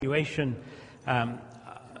The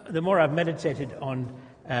more I've meditated on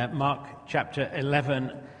Mark chapter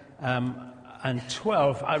 11 and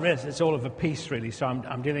 12, I realize it's all of a piece, really. So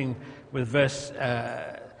I'm dealing with verse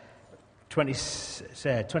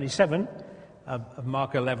 27 of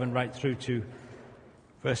Mark 11 right through to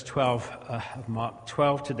verse 12 of Mark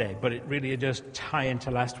 12 today. But it really does tie into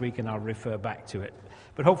last week, and I'll refer back to it.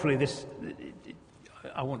 But hopefully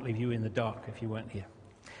I won't leave you in the dark if you weren't here.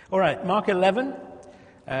 All right, Mark 11.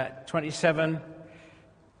 27,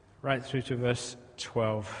 right through to verse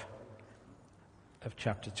 12 of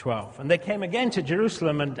chapter 12. And they came again to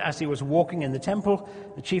Jerusalem, and as he was walking in the temple,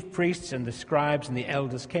 the chief priests and the scribes and the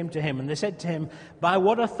elders came to him, and they said to him, "By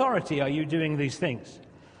what authority are you doing these things?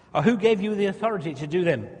 Or who gave you the authority to do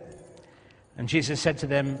them?" And Jesus said to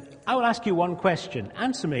them, "I will ask you one question.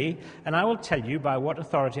 Answer me, and I will tell you by what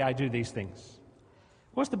authority I do these things.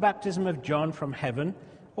 Was the baptism of John from heaven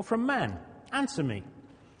or from man? Answer me."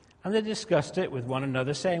 And they discussed it with one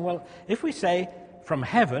another, saying, "Well, if we say from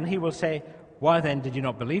heaven, he will say, 'Why then did you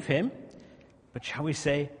not believe him?' But shall we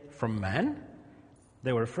say from man?"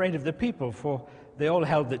 They were afraid of the people, for they all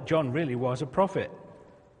held that John really was a prophet.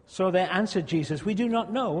 So they answered Jesus, "We do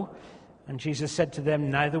not know." And Jesus said to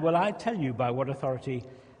them, "Neither will I tell you by what authority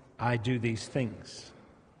I do these things."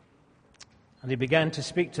 And he began to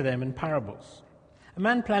speak to them in parables. "A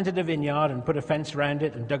man planted a vineyard and put a fence around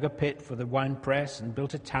it and dug a pit for the winepress and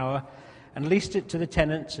built a tower and leased it to the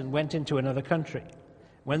tenants and went into another country.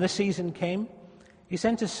 When the season came, he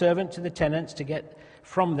sent a servant to the tenants to get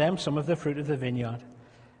from them some of the fruit of the vineyard.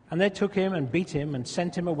 And they took him and beat him and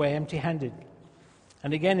sent him away empty-handed.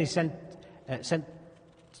 And again he sent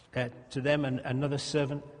to them another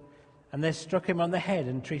servant, and they struck him on the head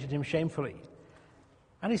and treated him shamefully.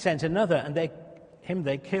 And he sent another, and they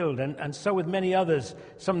killed, and so with many others,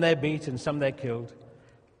 some they beat and some they killed.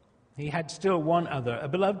 He had still one other, a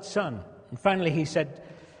beloved son. And finally he said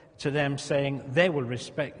to them, saying,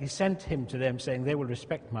 he sent him to them, saying, 'They will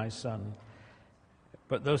respect my son.'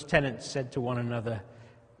 But those tenants said to one another,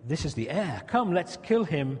 'This is the heir. Come, let's kill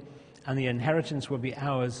him, and the inheritance will be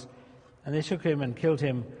ours.' And they took him and killed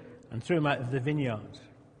him and threw him out of the vineyard.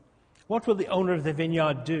 What will the owner of the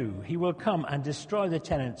vineyard do? He will come and destroy the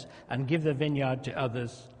tenants and give the vineyard to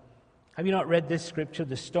others. Have you not read this scripture?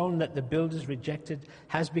 The stone that the builders rejected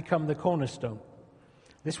has become the cornerstone.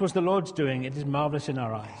 This was the Lord's doing. It is marvelous in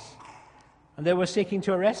our eyes." And they were seeking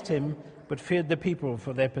to arrest him, but feared the people,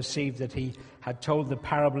 for they perceived that he had told the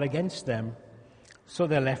parable against them. So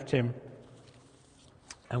they left him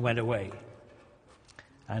and went away.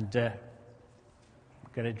 And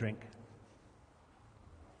get a drink.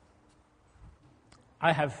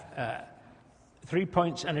 I have 3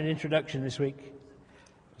 points and an introduction this week.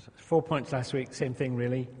 4 points last week, same thing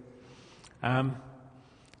really. The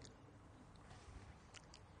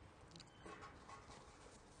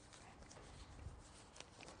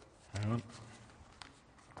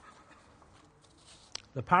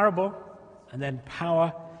parable, and then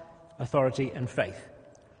power, authority, and faith.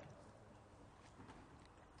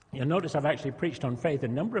 You'll notice I've actually preached on faith a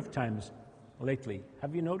number of times lately.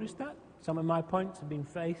 Have you noticed that? Some of my points have been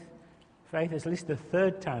faith. Faith is at least the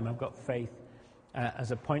third time I've got faith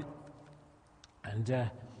as a point.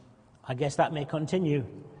 And I guess that may continue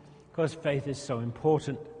because faith is so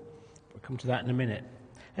important. We'll come to that in a minute.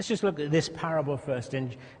 Let's just look at this parable first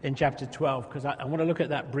in chapter 12, because I want to look at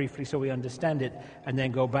that briefly so we understand it, and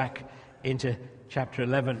then go back into chapter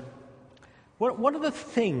 11. What are the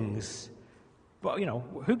things,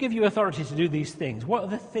 who give you authority to do these things? What are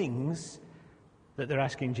the things that they're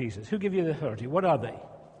asking Jesus? Who give you the authority? What are they?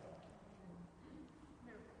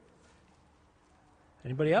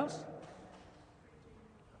 Anybody else?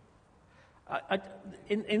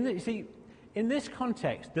 In this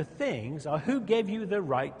context, the things are who gave you the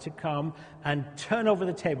right to come and turn over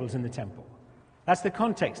the tables in the temple. That's the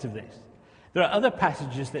context of this. There are other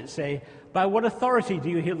passages that say, by what authority do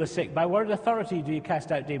you heal the sick? By what authority do you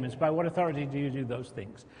cast out demons? By what authority do you do those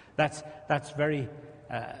things? That's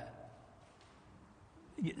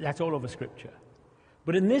all over Scripture.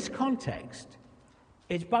 But in this context,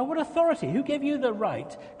 it's by what authority? Who gave you the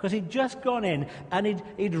right? Because he'd just gone in and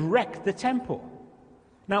he'd wrecked the temple.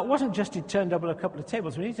 Now, it wasn't just he'd turned over a couple of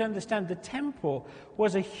tables. We need to understand the temple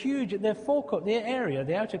was a huge, the forecourt, the area,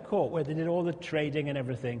 the outer court where they did all the trading and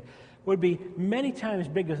everything, would be many times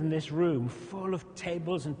bigger than this room, full of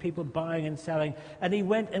tables and people buying and selling. And he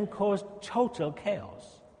went and caused total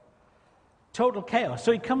chaos. Total chaos.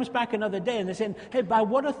 So he comes back another day and they're saying, "Hey, by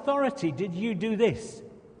what authority did you do this?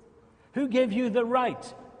 Who gave you the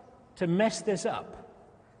right to mess this up?"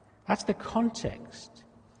 That's the context.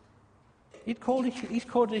 He's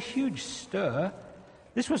caused a huge stir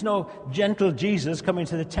This was no gentle Jesus coming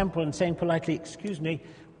to the temple and saying politely, "Excuse me,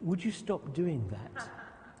 would you stop doing that?"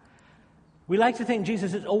 We like to think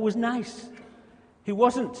Jesus is always nice. He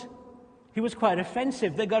wasn't. He was quite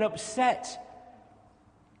offensive. They got upset.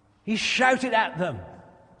 He shouted at them.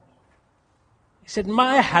 He said,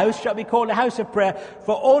 "My house shall be called a house of prayer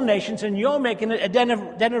for all nations, and you're making it a den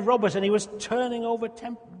of robbers." And he was turning over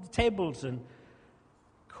tables and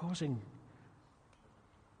causing...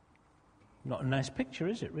 Not a nice picture,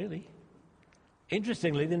 is it, really?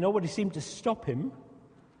 Interestingly, nobody seemed to stop him.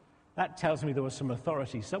 That tells me there was some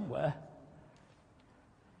authority somewhere.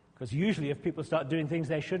 Because usually if people start doing things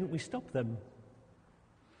they shouldn't, we stop them.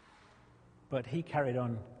 But he carried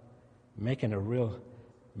on making a real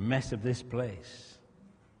mess of this place.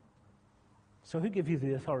 So who gave you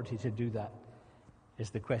the authority to do that, is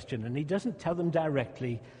the question. And he doesn't tell them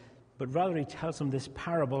directly, but rather he tells them this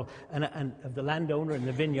parable and of the landowner and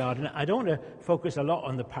the vineyard. And I don't want to focus a lot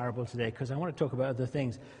on the parable today because I want to talk about other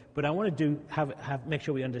things. But I want to make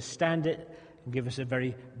sure we understand it and give us a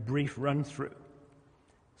very brief run through.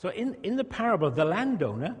 So in the parable, the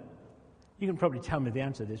landowner, you can probably tell me the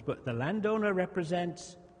answer to this, but the landowner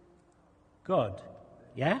represents God.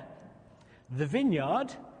 Yeah? The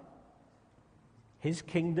vineyard, his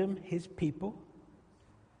kingdom, his people.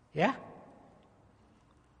 Yeah?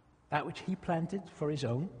 That which he planted for his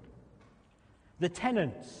own. The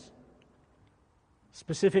tenants,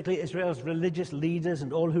 specifically Israel's religious leaders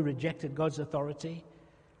and all who rejected God's authority.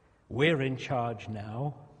 We're in charge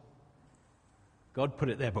now. God put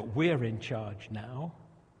it there, but we're in charge now.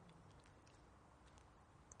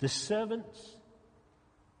 The servants,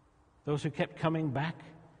 those who kept coming back,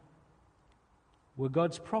 were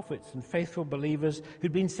God's prophets and faithful believers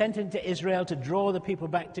who'd been sent into Israel to draw the people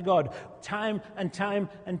back to God. Time and time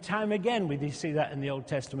and time again, we see that in the Old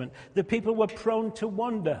Testament. The people were prone to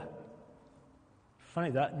wander. Funny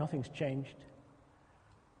that, nothing's changed.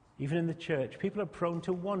 Even in the church, people are prone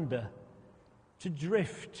to wander, to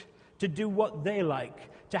drift, to do what they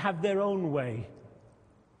like, to have their own way.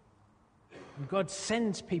 And God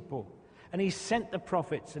sends people, and he sent the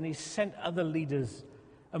prophets, and he sent other leaders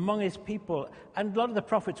among his people. And a lot of the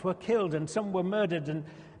prophets were killed, and some were murdered, and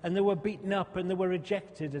they were beaten up, and they were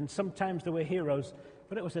rejected, and sometimes they were heroes.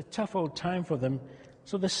 But it was a tough old time for them.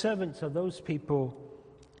 So the servants are those people.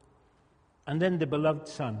 And then the beloved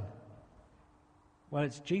Son. Well,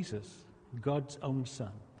 it's Jesus, God's own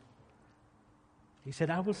Son. He said,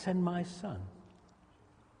 "I will send my Son,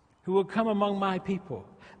 who will come among my people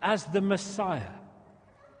as the Messiah."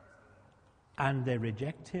 And they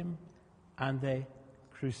reject him, and they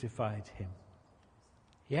crucified him.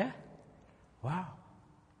 Yeah? Wow.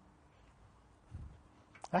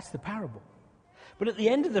 That's the parable. But at the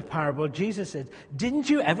end of the parable, Jesus said,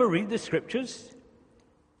 "Didn't you ever read the Scriptures?"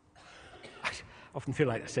 I often feel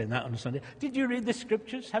like saying that on a Sunday. Did you read the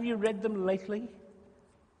Scriptures? Have you read them lately?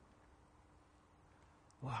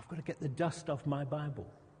 Well, I've got to get the dust off my Bible.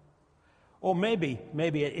 Or maybe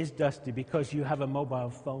it is dusty because you have a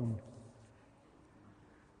mobile phone.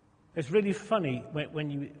 It's really funny when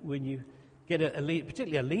you get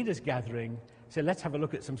particularly a leaders gathering, say, "Let's have a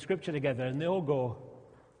look at some Scripture together," and they all go,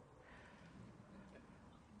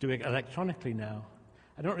 do it electronically now.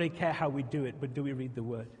 I don't really care how we do it, but do we read the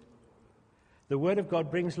Word? The Word of God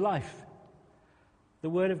brings life. The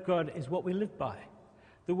Word of God is what we live by.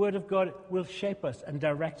 The Word of God will shape us and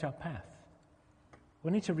direct our path.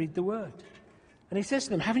 We need to read the Word. And he says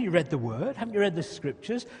to them, "Haven't you read the Word? Haven't you read the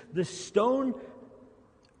Scriptures? The stone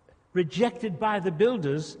rejected by the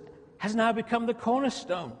builders has now become the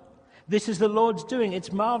cornerstone. This is the Lord's doing.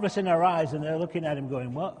 It's marvelous in our eyes." And they're looking at him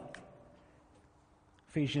going, "What?"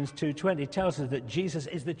 Ephesians 2:20 tells us that Jesus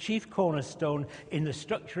is the chief cornerstone in the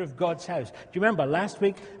structure of God's house. Do you remember last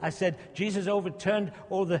week I said Jesus overturned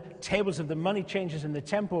all the tables of the money changers in the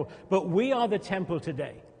temple, but we are the temple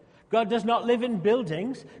today. God does not live in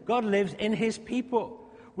buildings. God lives in his people.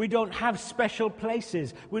 We don't have special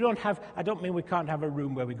places. I don't mean we can't have a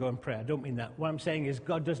room where we go and pray. I don't mean that. What I'm saying is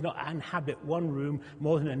God does not inhabit one room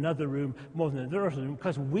more than another room, more than another room,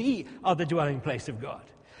 because we are the dwelling place of God.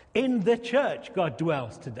 In the church, God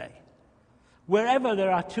dwells today. Wherever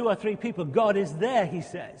there are 2 or 3 people, God is there, he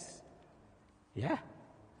says. Yeah.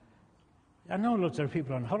 I know lots of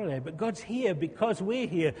people on holiday, but God's here because we're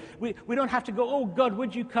here. We don't have to go, "Oh, God,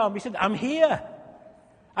 would you come?" He said, "I'm here.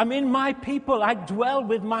 I'm in my people. I dwell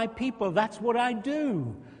with my people. That's what I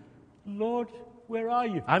do. Lord, where are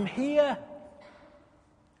you? I'm here."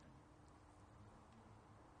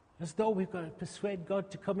 As though we've got to persuade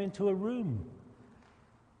God to come into a room.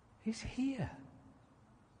 He's here.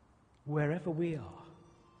 Wherever we are.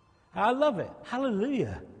 I love it.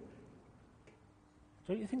 Hallelujah.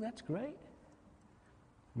 Don't you think that's great?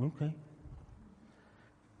 Okay.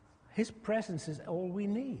 His presence is all we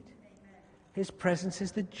need. His presence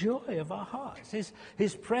is the joy of our hearts.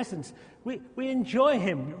 His presence, we enjoy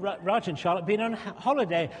him. Raj and Charlotte being on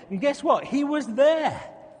holiday, and guess what? He was there.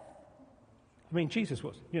 I mean, Jesus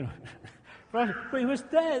was, but he was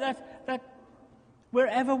there. That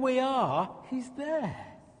wherever we are, he's there.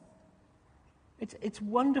 It's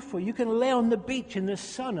wonderful. You can lay on the beach in the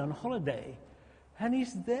sun on holiday, and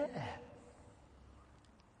he's there.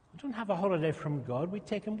 We don't have a holiday from God. We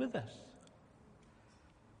take him with us.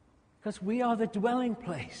 Because we are the dwelling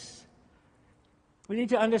place. We need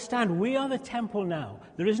to understand we are the temple now.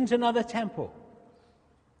 There isn't another temple.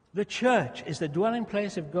 The church is the dwelling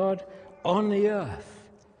place of God on the earth.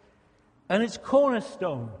 And its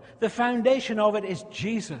cornerstone, the foundation of it is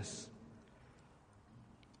Jesus.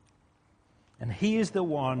 And he is the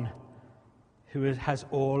one who has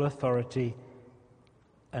all authority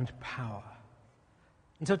and power.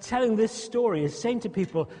 And so telling this story is saying to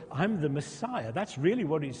people, I'm the Messiah. That's really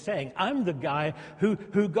what he's saying. I'm the guy who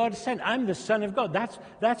God sent. I'm the Son of God.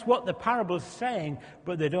 That's what the parable's saying,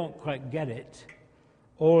 but they don't quite get it.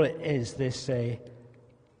 All it is, they say,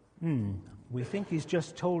 we think he's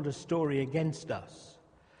just told a story against us,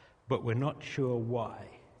 but we're not sure why.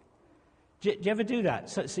 Do you ever do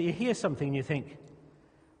that? So you hear something and you think,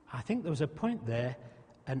 I think there was a point there,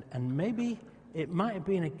 and maybe it might have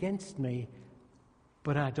been against me,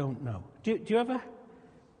 but I don't know. Do you ever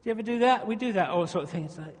do that? We do that, all sorts of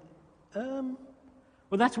things. Like,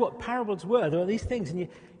 well, that's what parables were. There are these things, and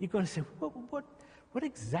you're going to say, what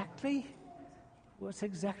exactly? What's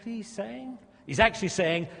exactly he saying? He's actually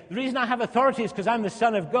saying, the reason I have authority is because I'm the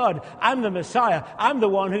Son of God. I'm the Messiah. I'm the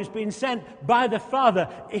one who's been sent by the Father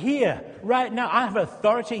here, right now. I have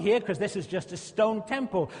authority here because this is just a stone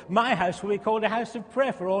temple. My house will be called a house of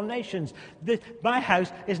prayer for all nations. My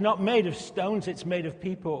house is not made of stones, it's made of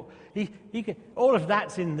people. All of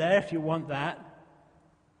that's in there if you want that.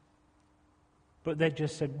 But they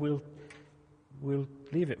just said, we'll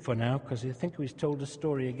leave it for now because I think he's told a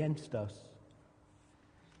story against us.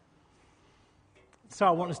 So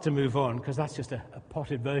I want us to move on, because that's just a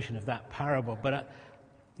potted version of that parable. But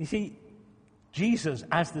you see, Jesus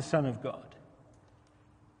as the Son of God,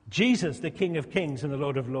 Jesus the King of Kings and the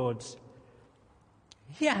Lord of Lords,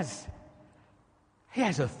 he has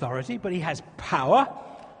authority, but he has power.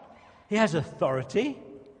 He has authority.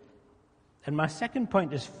 And my second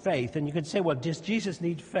point is faith. And you could say, well, does Jesus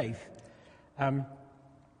need faith?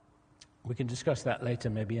 We can discuss that later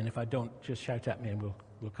maybe, and if I don't, just shout at me and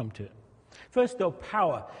we'll come to it. First, though,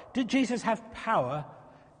 power. Did Jesus have power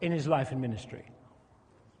in his life and ministry?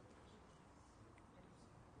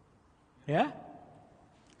 Yeah?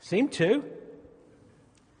 Seemed to.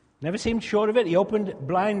 Never seemed short of it. He opened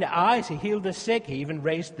blind eyes. He healed the sick. He even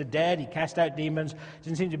raised the dead. He cast out demons.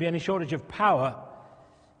 Didn't seem to be any shortage of power.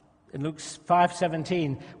 In Luke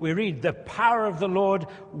 5:17, we read, the power of the Lord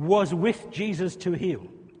was with Jesus to heal.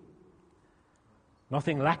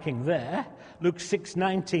 Nothing lacking there. Luke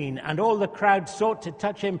 6:19, and all the crowd sought to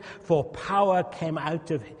touch him, for power came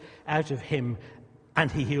out of him,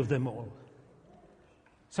 and he healed them all.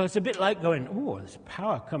 So it's a bit like going, oh, there's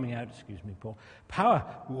power coming out. Excuse me, Paul. Power.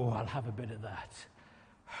 Oh, I'll have a bit of that.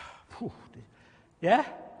 Yeah?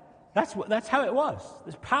 That's how it was.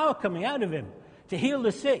 There's power coming out of him to heal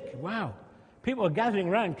the sick. Wow. People are gathering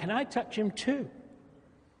around. Can I touch him too?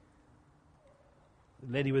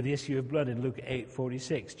 The lady with the issue of blood in Luke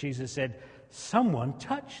 8:46, Jesus said, someone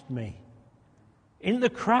touched me. In the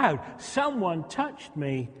crowd, someone touched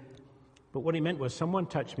me. But what he meant was, someone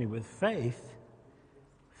touched me with faith,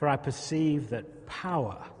 for I perceive that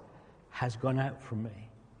power has gone out from me.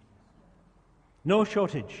 No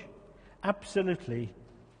shortage. Absolutely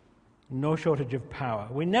no shortage of power.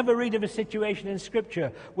 We never read of a situation in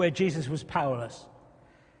Scripture where Jesus was powerless.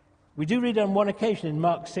 We do read on one occasion in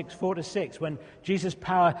Mark 6:4-6 when Jesus'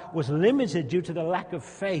 power was limited due to the lack of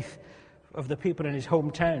faith of the people in his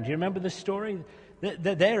hometown. Do you remember the story?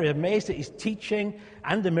 They're amazed at his teaching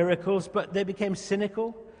and the miracles, but they became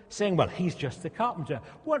cynical, saying, well, he's just the carpenter.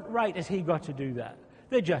 What right has he got to do that?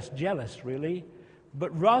 They're just jealous, really.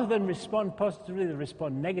 But rather than respond positively, they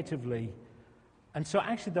respond negatively. And so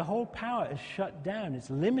actually the whole power is shut down. It's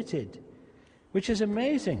limited, which is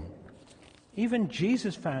amazing. Even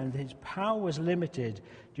Jesus found his power was limited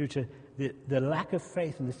due to the lack of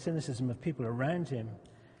faith and the cynicism of people around him.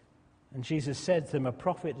 And Jesus said to them, a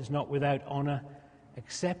prophet is not without honor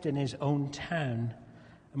except in his own town,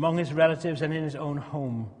 among his relatives and in his own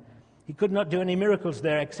home. He could not do any miracles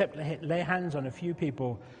there except lay hands on a few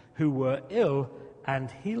people who were ill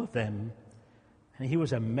and heal them. And he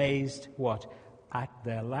was amazed, what? at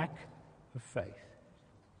their lack of faith.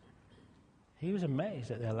 He was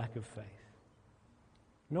amazed at their lack of faith.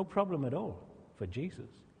 No problem at all for Jesus.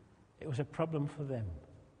 It was a problem for them.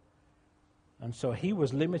 And so he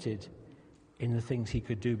was limited in the things he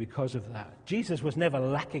could do because of that. Jesus was never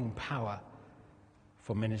lacking power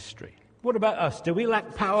for ministry. What about us? Do we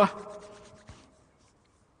lack power?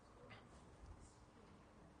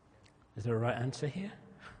 Is there a right answer here?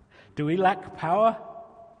 Do we lack power?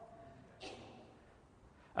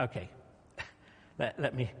 Okay.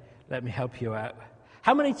 Let me help you out.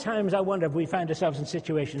 How many times, I wonder, have we found ourselves in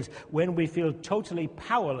situations when we feel totally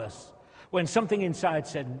powerless, when something inside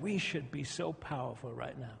said, we should be so powerful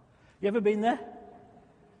right now? You ever been there?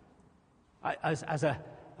 As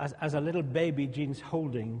a little baby, Jean's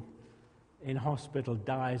holding in hospital,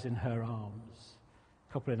 dies in her arms.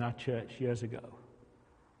 A couple in our church years ago.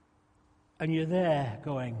 And you're there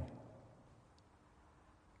going,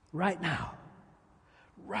 right now,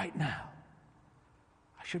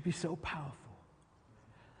 I should be so powerful.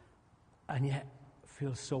 And yet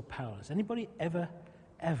feel so powerless. Anybody ever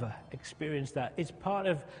experienced that? It's part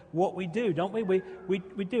of what we do, don't we? We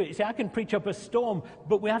do it. You see, I can preach up a storm,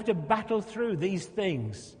 but we have to battle through these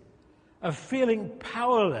things of feeling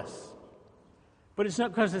powerless. But it's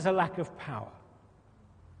not because there's a lack of power.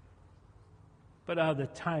 But are the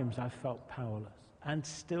times I've felt powerless, and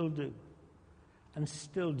still do. And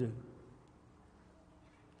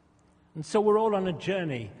so we're all on a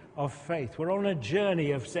journey of faith. We're on a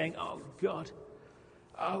journey of saying, oh God.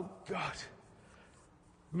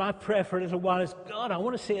 My prayer for a little while is, God, I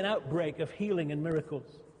want to see an outbreak of healing and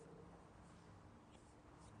miracles.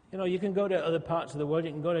 You know, you can go to other parts of the world.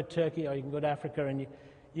 You can go to Turkey or you can go to Africa and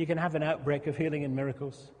you can have an outbreak of healing and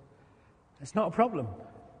miracles. It's not a problem.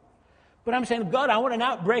 But I'm saying, God, I want an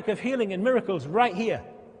outbreak of healing and miracles right here.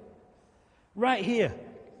 Right here.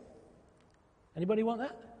 Anybody want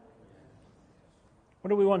that? What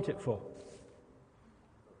do we want it for?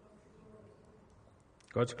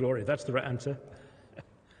 God's glory. That's the right answer.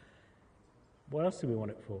 What else do we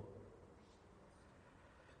want it for?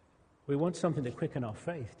 We want something to quicken our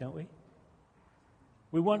faith, don't we?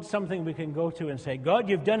 We want something we can go to and say, God,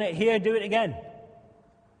 you've done it here, do it again.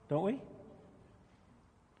 Don't we?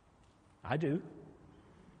 I do.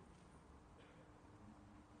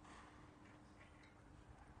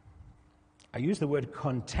 I use the word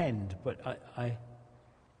contend, but I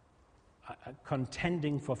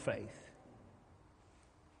contending for faith.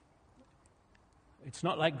 It's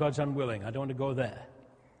not like God's unwilling. I don't want to go there.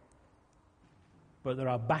 But there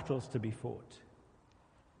are battles to be fought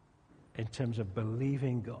in terms of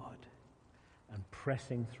believing God and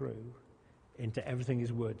pressing through into everything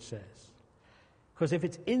His Word says. Because if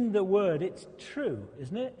it's in the Word, it's true,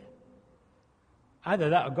 isn't it?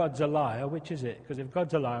 Either that or God's a liar. Which is it? Because if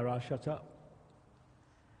God's a liar, I'll shut up.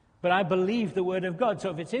 But I believe the Word of God.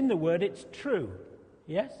 So if it's in the Word, it's true.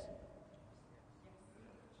 Yes? There's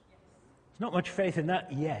not much faith in that.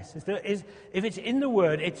 Yes. If it's in the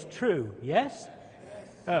Word, it's true. Yes?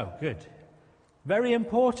 Oh, good. Very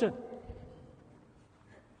important.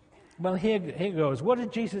 Well, here goes. What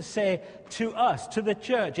did Jesus say to us, to the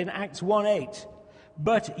church in Acts 1:8?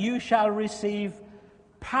 But you shall receive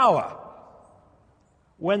power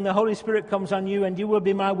when the Holy Spirit comes on you, and you will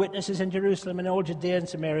be my witnesses in Jerusalem and all Judea and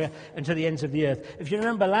Samaria and to the ends of the earth. If you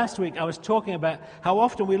remember last week, I was talking about how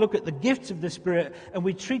often we look at the gifts of the Spirit and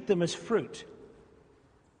we treat them as fruit.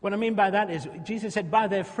 What I mean by that is, Jesus said, by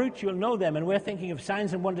their fruit you'll know them, and we're thinking of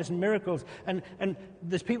signs and wonders and miracles. And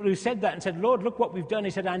there's people who said that and said, Lord, look what we've done.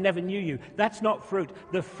 He said, I never knew you. That's not fruit.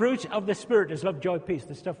 The fruit of the Spirit is love, joy, peace,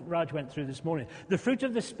 the stuff Raj went through this morning. The fruit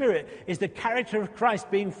of the Spirit is the character of Christ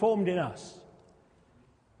being formed in us.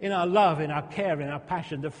 In our love, in our care, in our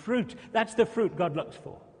passion. The fruit, that's the fruit God looks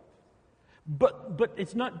for. But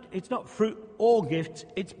it's not fruit or gifts,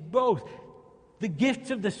 it's both. The gifts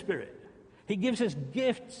of the Spirit. He gives us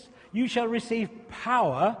gifts. You shall receive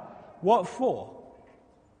power. What for?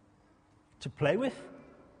 To play with?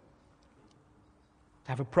 To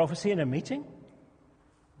have a prophecy in a meeting?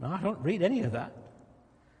 No, I don't read any of that.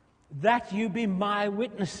 That you be my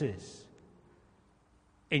witnesses.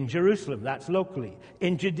 In Jerusalem, that's locally.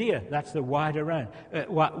 In Judea, that's the wider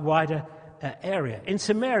area. In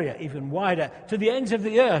Samaria, even wider. To the ends of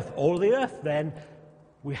the earth, all the earth then,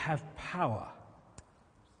 we have power.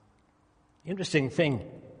 Interesting thing,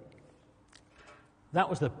 that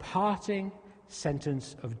was the parting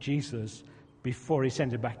sentence of Jesus before He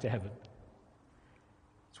sent it back to heaven.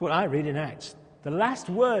 It's what I read in Acts. The last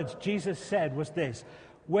words Jesus said was this: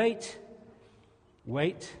 wait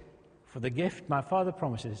for the gift my Father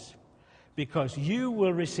promises, because you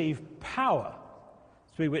will receive power.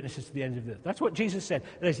 to be witnesses to the ends of the earth. That's what Jesus said.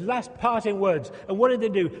 His last parting words. And what did they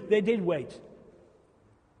do? They did wait.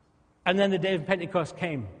 And then the day of Pentecost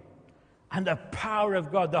came. And the power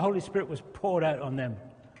of God, the Holy Spirit, was poured out on them.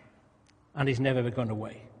 And He's never gone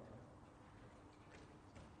away.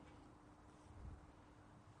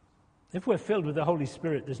 If we're filled with the Holy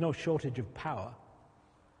Spirit, there's no shortage of power.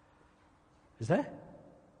 Is there?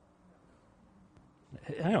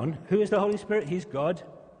 Hang on. Who is the Holy Spirit? He's God.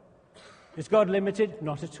 Is God limited?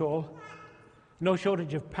 Not at all. No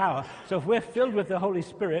shortage of power. So if we're filled with the Holy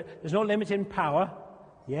Spirit, there's no limit in power.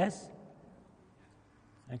 Yes?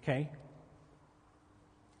 Okay.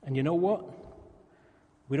 And you know what?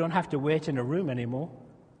 We don't have to wait in a room anymore.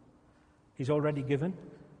 He's already given.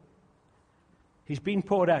 He's been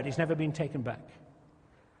poured out. He's never been taken back.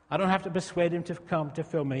 I don't have to persuade Him to come to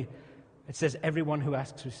fill me. It says everyone who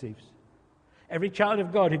asks receives. Every child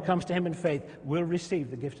of God who comes to Him in faith will receive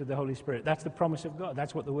the gift of the Holy Spirit. That's the promise of God.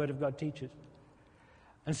 That's what the Word of God teaches.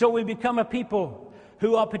 And so we become a people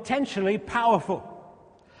who are potentially powerful,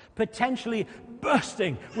 potentially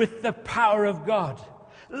bursting with the power of God,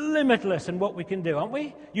 limitless in what we can do, aren't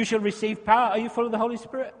we? You shall receive power. Are you full of the Holy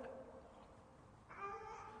Spirit?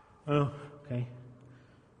 Oh, okay.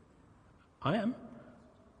 I am.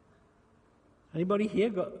 Anybody here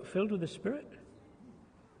got filled with the Spirit?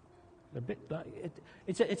 A bit like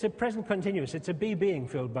it's a present continuous. It's a being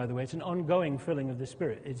filled, by the way. It's an ongoing filling of the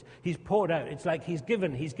Spirit. He's poured out. It's like He's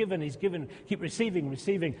given. Keep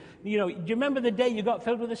receiving. You know, do you remember the day you got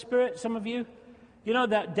filled with the Spirit, some of you? You know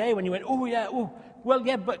that day when you went, oh yeah, oh, well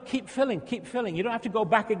yeah, but keep filling. You don't have to go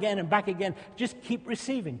back again and back again. Just keep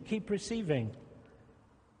receiving.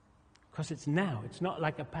 Because it's now. It's not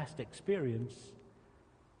like a past experience.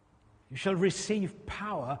 You shall receive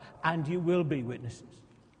power and you will be witnesses.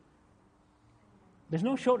 There's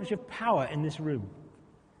no shortage of power in this room.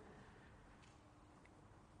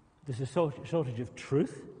 There's a shortage of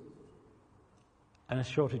truth and a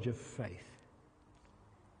shortage of faith.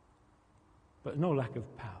 But no lack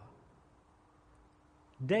of power.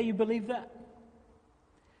 Dare you believe that?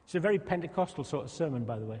 It's a very Pentecostal sort of sermon,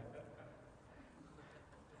 by the way.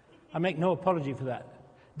 I make no apology for that.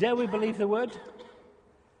 Dare we believe the word?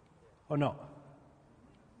 Or not?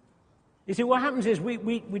 You see, what happens is we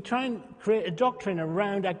try and create a doctrine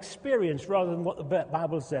around experience rather than what the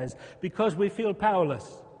Bible says because we feel powerless.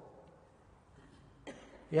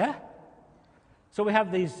 Yeah? So we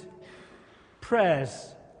have these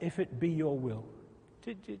prayers, if it be your will.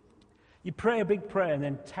 You pray a big prayer and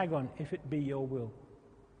then tag on, if it be your will.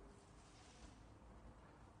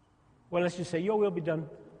 Well, let's just say, your will be done.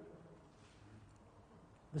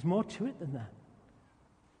 There's more to it than that.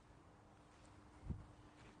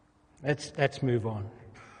 Let's move on.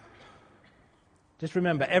 Just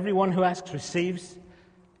remember, everyone who asks receives.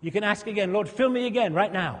 You can ask again, Lord, fill me again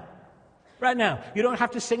right now. Right now. You don't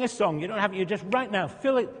have to sing a song. You just right now.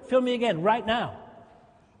 Fill me again right now.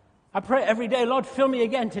 I pray every day, Lord, fill me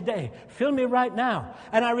again today. Fill me right now.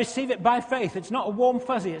 And I receive it by faith. It's not a warm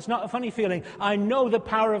fuzzy. It's not a funny feeling. I know the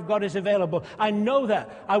power of God is available. I know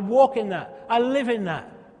that. I walk in that. I live in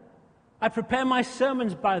that. I prepare my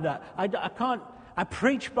sermons by that. I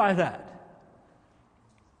preach by that.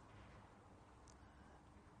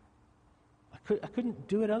 I couldn't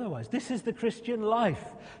do it otherwise. This is the Christian life,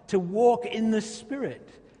 to walk in the Spirit.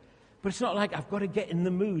 But it's not like I've got to get in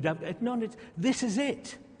the mood. This is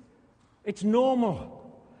it. It's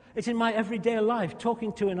normal. It's in my everyday life,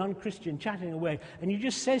 talking to an unchristian, chatting away, and you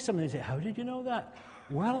just say something and say, how did you know that?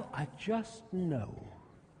 Well, I just know.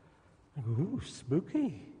 Ooh,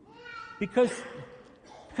 spooky. Because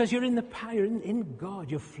you're in the power, you're in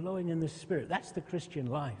God, you're flowing in the Spirit. That's the Christian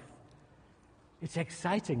life. It's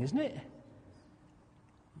exciting, isn't it?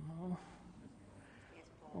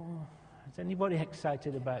 Is anybody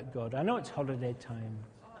excited about God? I know it's holiday time.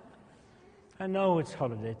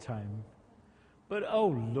 But oh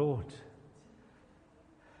Lord,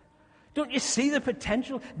 don't you see the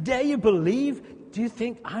potential? Dare you believe? Do you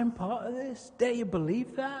think I'm part of this? Dare you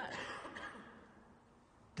believe that?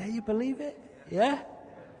 Dare you believe it? Yeah?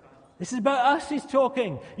 This is about us he's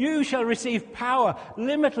talking. You shall receive power,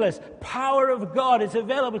 limitless power of God is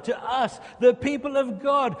available to us, the people of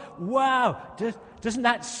God. Wow. Doesn't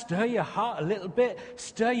that stir your heart a little bit?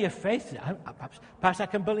 Stir your faith? Perhaps I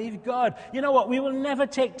can believe God. You know what? We will never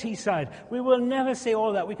take Teesside. We will never say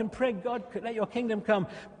all that. We can pray, God, let your kingdom come.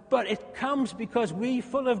 But it comes because we,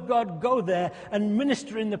 full of God, go there and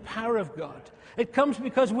minister in the power of God. It comes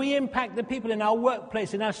because we impact the people in our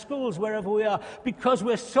workplace, in our schools, wherever we are, because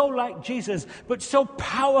we're so like Jesus, but so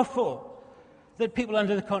powerful that people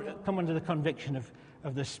come under the conviction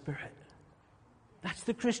of the Spirit. That's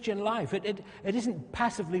the Christian life. It isn't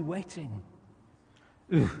passively waiting.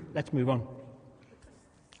 Let's move on.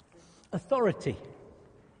 Authority.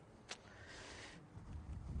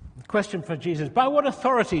 Question for Jesus: by what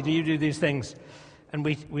authority do you do these things? And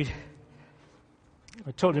we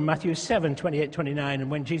told in Matthew 7, 28, 29, and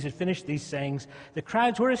when Jesus finished these sayings, the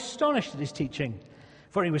crowds were astonished at his teaching,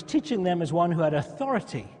 for he was teaching them as one who had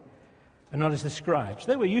authority, and not as the scribes.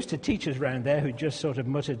 They were used to teachers around there who just sort of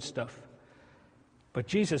muttered stuff. But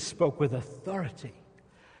Jesus spoke with authority.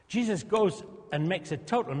 Jesus goes and makes a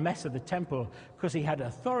total mess of the temple because he had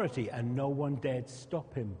authority and no one dared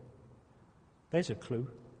stop him. There's a clue.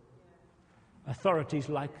 Authorities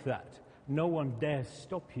like that. No one dares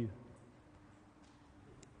stop you.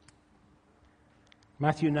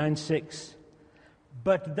 Matthew 9:6.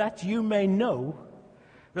 But that you may know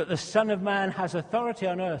that the Son of Man has authority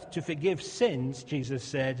on earth to forgive sins, Jesus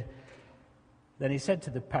said. Then he said to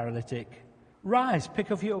the paralytic, rise,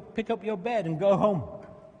 pick up your bed and go home.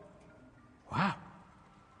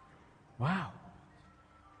 Wow.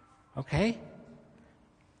 Okay.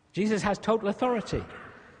 Jesus has total authority.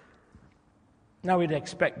 Now we'd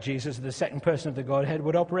expect Jesus, the second person of the Godhead,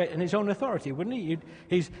 would operate in his own authority, wouldn't he?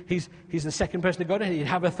 He's the second person of the Godhead. He'd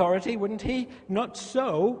have authority, wouldn't he? Not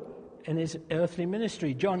so in his earthly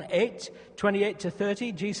ministry. John 8, 28 to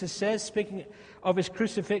 30, Jesus says, speaking of his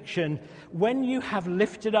crucifixion, when you have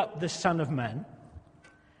lifted up the Son of Man,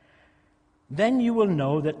 then you will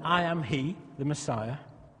know that I am he, the Messiah,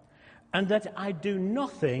 and that I do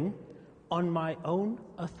nothing on my own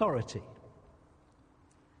authority,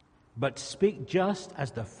 but speak just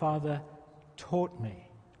as the Father taught me.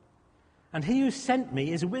 And he who sent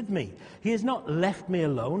me is with me. He has not left me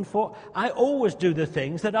alone, for I always do the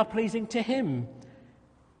things that are pleasing to him.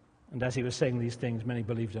 And as he was saying these things, many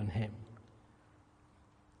believed on him.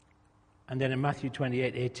 And then in Matthew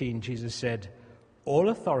 28:18, Jesus said, all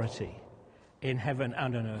authority in heaven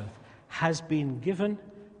and on earth has been given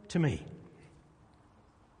to me.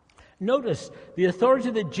 Notice, the authority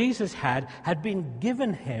that Jesus had been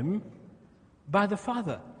given him by the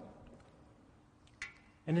Father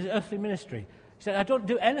in his earthly ministry. He said, I don't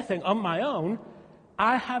do anything on my own.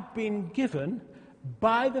 I have been given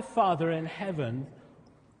by the Father in heaven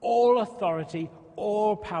all authority,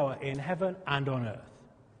 all power in heaven and on earth.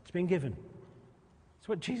 It's been given. That's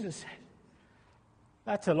what Jesus said.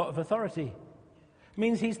 That's a lot of authority. It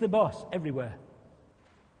means he's the boss everywhere.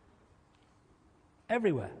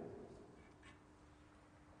 Everywhere.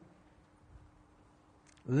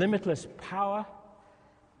 Limitless power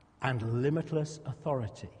and limitless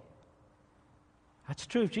authority. That's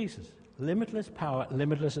true of Jesus. Limitless power,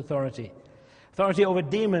 limitless authority. Authority over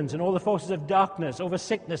demons and all the forces of darkness, over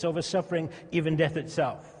sickness, over suffering, even death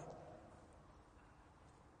itself.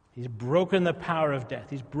 He's broken the power of death.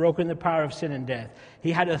 He's broken the power of sin and death.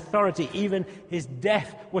 He had authority. Even his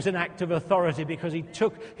death was an act of authority because he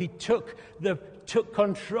took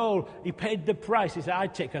control. He paid the price. He said, I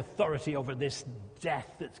take authority over this death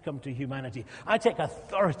that's come to humanity. I take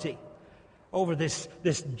authority over this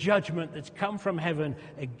judgment that's come from heaven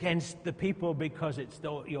against the people because it's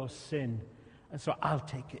your sin. And so I'll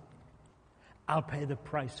take it. I'll pay the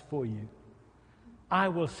price for you. I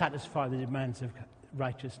will satisfy the demands of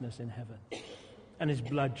righteousness in heaven and his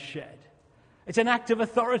blood shed. It's an act of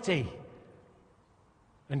authority.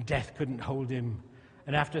 And death couldn't hold him.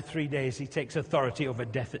 And after 3 days, he takes authority over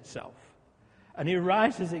death itself. And he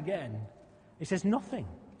rises again. He says, nothing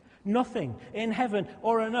in heaven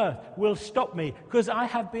or on earth will stop me because I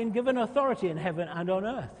have been given authority in heaven and on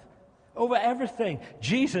earth. Over everything.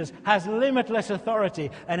 Jesus has limitless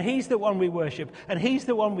authority, and he's the one we worship, and he's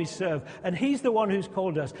the one we serve, and he's the one who's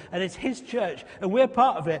called us, and it's his church, and we're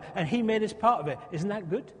part of it, and he made us part of it. Isn't that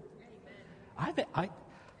good? I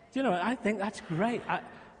think that's great.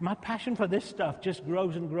 My passion for this stuff just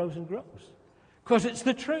grows and grows and grows because it's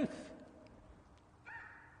the truth.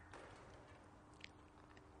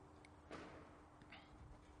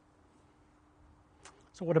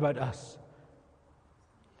 So what about us?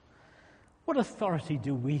 What authority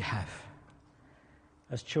do we have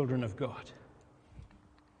as children of God?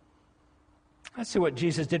 Let's see what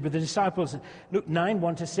Jesus did with the disciples. Luke 9,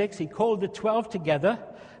 1-6, he called the 12 together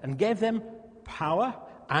and gave them power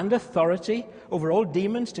and authority over all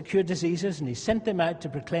demons to cure diseases, and he sent them out to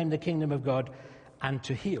proclaim the kingdom of God and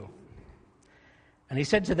to heal. And he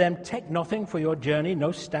said to them, take nothing for your journey,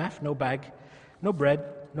 no staff, no bag, no bread,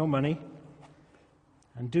 no money,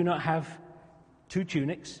 and do not have 2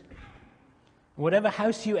 tunics. Whatever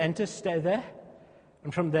house you enter, stay there,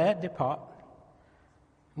 and from there depart.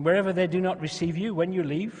 And wherever they do not receive you, when you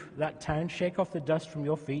leave that town, shake off the dust from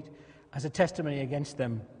your feet as a testimony against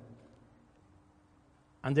them.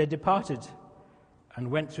 And they departed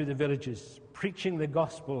and went through the villages, preaching the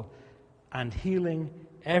gospel and healing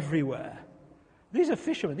everywhere. These are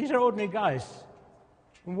fishermen. These are ordinary guys.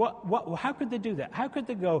 How could they do that? How could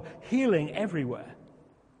they go healing everywhere?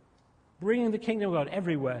 Bringing the kingdom of God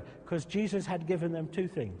everywhere? Because Jesus had given them two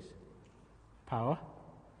things: power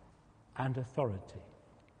and authority.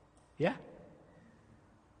 Yeah?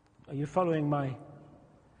 Are you following my...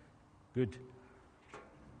 Good.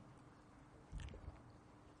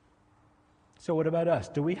 So what about us?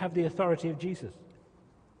 Do we have the authority of Jesus?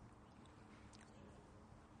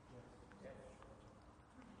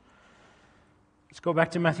 Let's go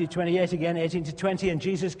back to Matthew 28 again, 18 to 20. And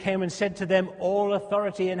Jesus came and said to them, "All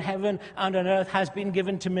authority in heaven and on earth has been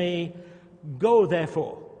given to me. Go,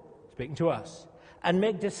 therefore," speaking to us, "and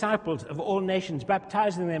make disciples of all nations,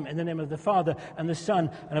 baptizing them in the name of the Father and the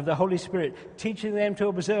Son and of the Holy Spirit, teaching them to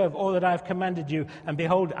observe all that I have commanded you. And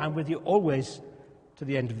behold, I'm with you always to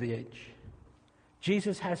the end of the age."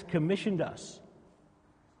 Jesus has commissioned us,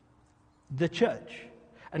 the church,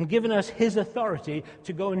 and given us his authority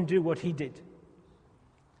to go and do what he did.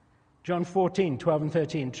 John 14, 12 and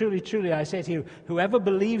 13. "Truly, truly, I say to you, whoever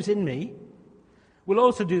believes in me will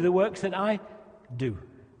also do the works that I do.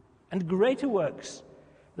 And greater works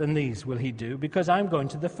than these will he do, because I'm going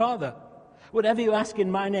to the Father. Whatever you ask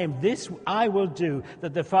in my name, this I will do,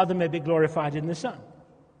 that the Father may be glorified in the Son."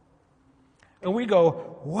 And we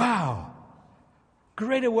go, wow,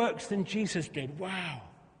 greater works than Jesus did. Wow.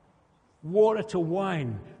 Water to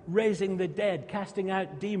wine, raising the dead, casting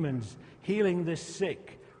out demons, healing the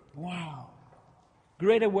sick. Wow.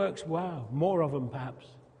 Greater works, wow. More of them, perhaps.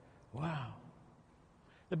 Wow.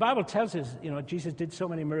 The Bible tells us, Jesus did so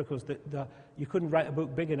many miracles that you couldn't write a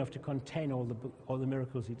book big enough to contain all the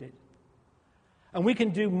miracles he did. And we can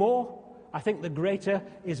do more. I think the greater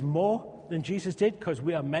is more than Jesus did, because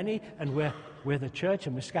we are many and we're the church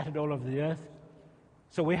and we're scattered all over the earth.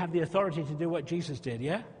 So we have the authority to do what Jesus did,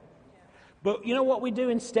 yeah? But you know what we do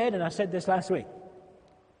instead? And I said this last week.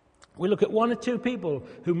 We look at one or two people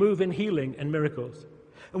who move in healing and miracles,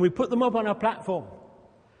 and we put them up on our platform.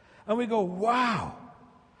 And we go, wow.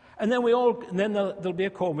 And then there'll be a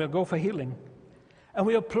call, and we'll go for healing. And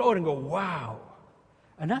we applaud and go, wow.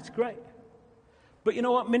 And that's great. But you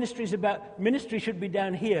know what ministry is about? Ministry should be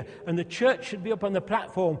down here, and the church should be up on the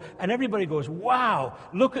platform, and everybody goes, wow,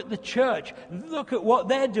 look at the church. Look at what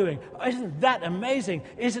they're doing. Isn't that amazing?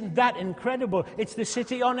 Isn't that incredible? It's the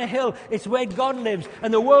city on a hill. It's where God lives.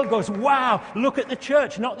 And the world goes, wow, look at the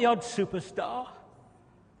church, not the odd superstar.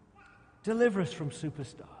 Deliver us from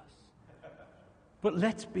superstars. But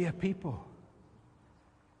let's be a people.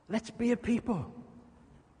 Let's be a people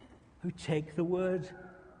who take the word,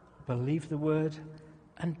 believe the word,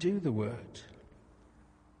 and do the word.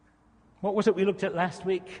 What was it we looked at last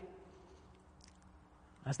week?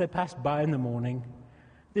 As they passed by in the morning,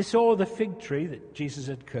 they saw the fig tree that Jesus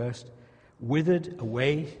had cursed withered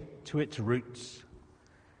away to its roots.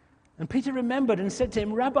 And Peter remembered and said to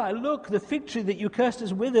him, "Rabbi, look, the fig tree that you cursed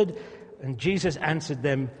is withered." And Jesus answered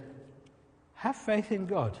them, "Have faith in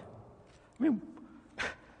God." I mean,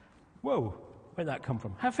 whoa, where'd that come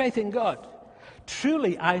from? Have faith in God.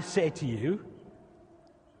 "Truly, I say to you,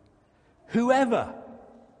 whoever,"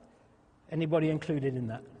 anybody included in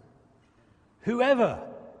that? Whoever.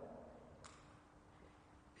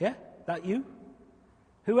 Yeah? That you?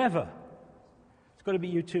 Whoever. It's got to be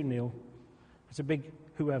you too, Neil. It's a big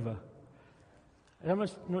whoever. And I'm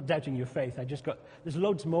not doubting your faith. There's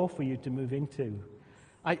loads more for you to move into.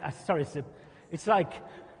 Sorry, it's like,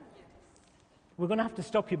 we're going to have to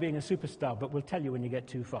stop you being a superstar, but we'll tell you when you get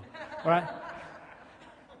too far. All right?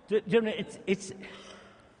 Do you know,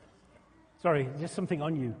 sorry, there's something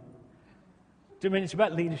on you. Do you mean it's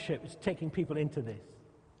about leadership? It's taking people into this.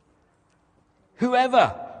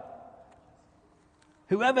 Whoever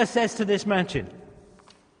says to this mountain,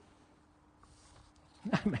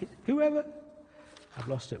 whoever, I've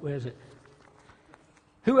lost it, where is it?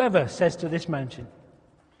 Whoever says to this mountain,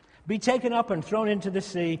 "Be taken up and thrown into the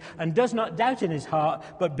sea," and does not doubt in his heart,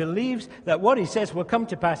 but believes that what he says will come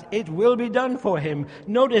to pass, it will be done for him.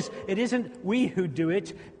 Notice, it isn't we who do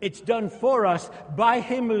it. It's done for us by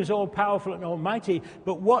him who's all-powerful and almighty.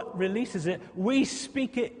 But what releases it? We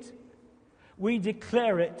speak it. We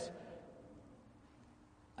declare it.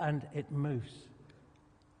 And it moves.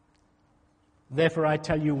 Therefore, I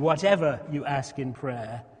tell you, whatever you ask in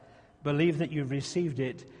prayer, believe that you've received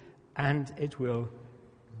it, and it will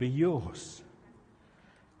be yours.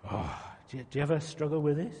 Oh, do you ever struggle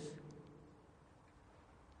with this?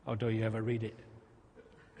 Or do you ever read it?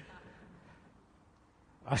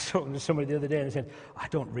 I was talking to somebody the other day and they said, "I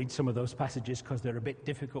don't read some of those passages because they're a bit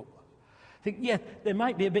difficult." think, yeah, they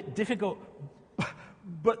might be a bit difficult,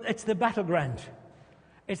 but it's the battleground.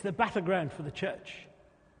 It's the battleground for the church.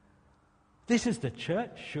 This is the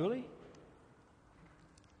church, surely.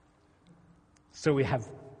 So we have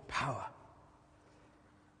power.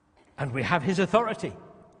 And we have his authority.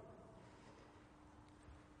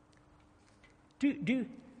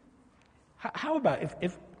 How about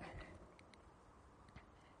if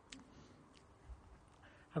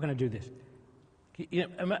how can I do this? You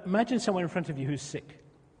know, imagine someone in front of you who's sick.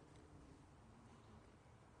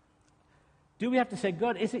 Do we have to say,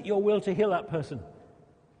 God, is it your will to heal that person?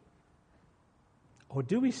 Or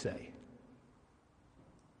do we say,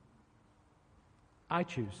 I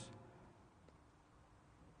choose?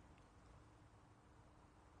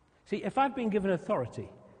 See, if I've been given authority,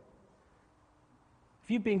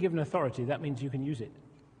 if you've been given authority, that means you can use it.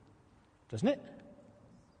 Doesn't it?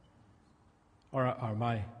 Or am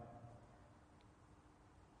I?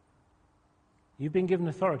 You've been given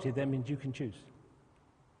authority, that means you can choose.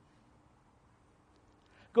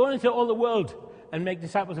 Go into all the world and make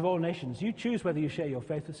disciples of all nations. You choose whether you share your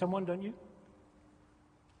faith with someone, don't you?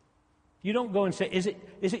 You don't go and say, is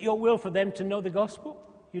it your will for them to know the gospel?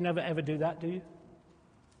 You never ever do that, do you?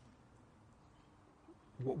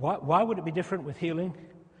 Why would it be different with healing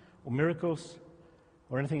or miracles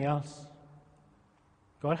or anything else?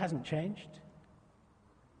 God hasn't changed.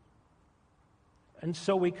 And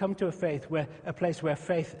so we come to a place where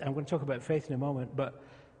faith, and I'm going to talk about faith in a moment, but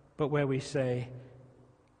where we say,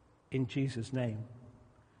 in Jesus' name,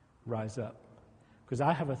 rise up. Because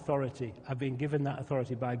I have authority. I've been given that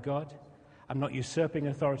authority by God. I'm not usurping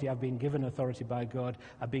authority. I've been given authority by God.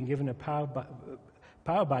 I've been given a power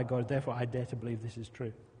by God. Therefore, I dare to believe this is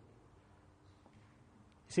true.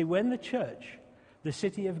 See, when the church, the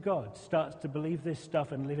city of God, starts to believe this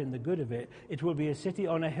stuff and live in the good of it, it will be a city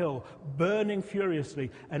on a hill, burning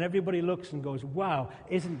furiously, and everybody looks and goes, wow,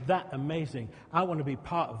 isn't that amazing? I want to be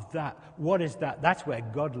part of that. What is that? That's where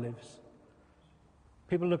God lives.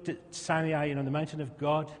 People looked at Sinai, the mountain of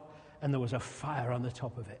God, and there was a fire on the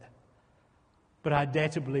top of it. But I dare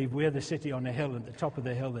to believe we're the city on a hill, and at the top of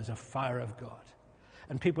the hill there's a fire of God.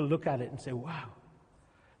 And people look at it and say, wow,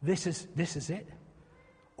 this is it.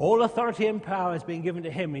 All authority and power has been given to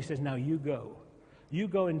him. He says, now you go. You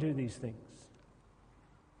go and do these things.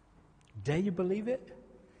 Dare you believe it?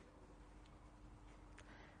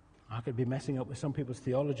 I could be messing up with some people's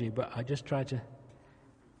theology, but I just try to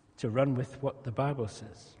run with what the Bible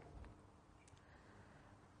says.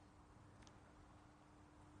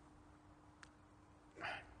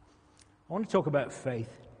 I want to talk about faith.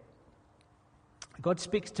 God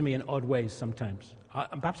speaks to me in odd ways sometimes.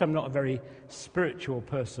 Perhaps I'm not a very spiritual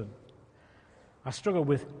person. I struggle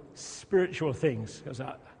with spiritual things because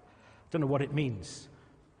I don't know what it means.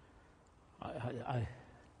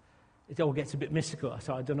 It all gets a bit mystical,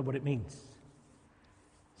 so I don't know what it means.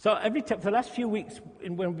 So for the last few weeks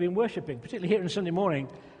when we've been worshiping, particularly here on Sunday morning,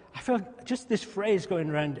 I felt just this phrase going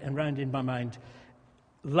round and round in my mind,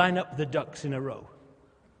 line up the ducks in a row.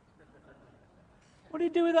 What do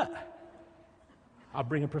you do with that? I'll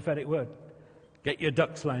bring a prophetic word. Get your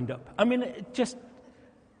ducks lined up. I mean,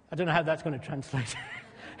 I don't know how that's going to translate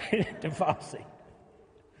into Farsi.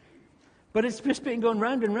 But it's just been going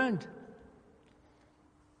round and round.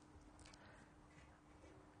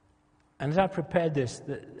 And as I prepared this,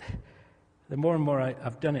 the more and more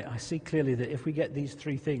I've done it, I see clearly that if we get these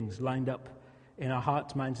three things lined up in our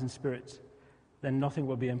hearts, minds, and spirits, then nothing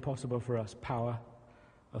will be impossible for us. Power,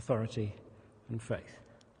 authority, and faith.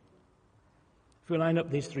 If we line up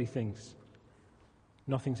these three things,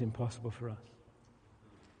 nothing's impossible for us.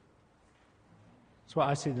 That's what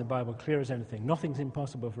I see in the Bible, clear as anything. Nothing's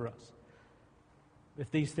impossible for us if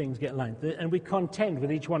these things get lined. And we contend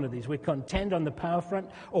with each one of these. We contend on the power front,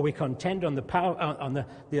 or we contend on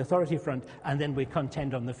the authority front, and then we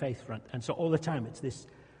contend on the faith front. And so all the time it's this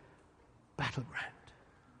battleground.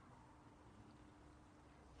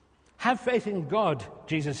 Have faith in God,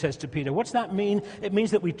 Jesus says to Peter. What's that mean? It means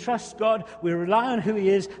that we trust God, we rely on who he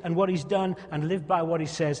is and what he's done, and live by what he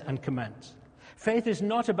says and commands. Faith is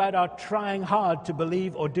not about our trying hard to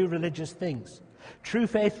believe or do religious things. True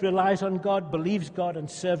faith relies on God, believes God, and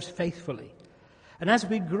serves faithfully. And as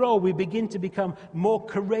we grow, we begin to become more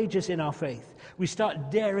courageous in our faith. We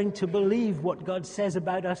start daring to believe what God says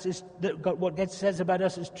about us is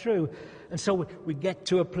true. And so we get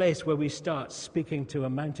to a place where we start speaking to a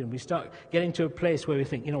mountain. We start getting to a place where we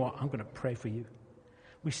think, you know what, I'm going to pray for you.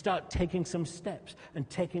 We start taking some steps and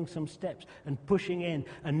pushing in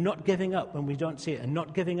and not giving up when we don't see it, and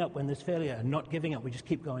not giving up when there's failure, and not giving up. We just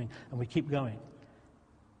keep going and we keep going.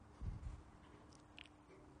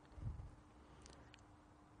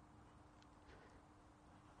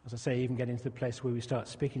 As I say, even getting to the place where we start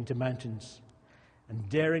speaking to mountains and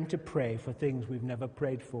daring to pray for things we've never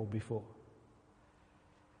prayed for before.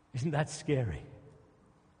 Isn't that scary?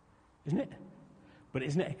 Isn't it? But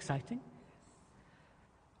isn't it exciting?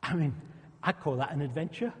 I mean, I call that an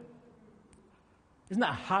adventure. Isn't that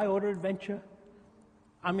a high-order adventure?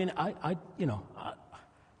 I mean, I'm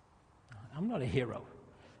not a hero.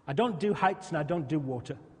 I don't do heights and I don't do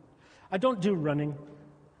water. I don't do running.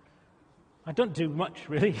 I don't do much,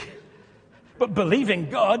 really. But believing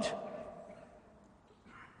God,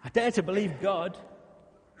 I dare to believe God.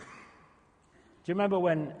 Do you remember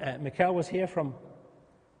when Mikhail was here from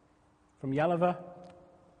Yalova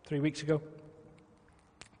 3 weeks ago?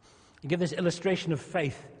 He gave this illustration of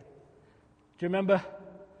faith. Do you remember?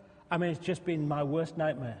 I mean, it's just been my worst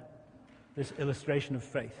nightmare, this illustration of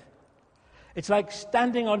faith. It's like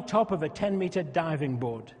standing on top of a 10-meter diving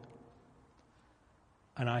board.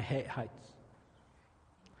 And I hate heights.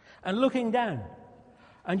 And looking down.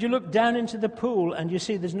 And you look down into the pool and you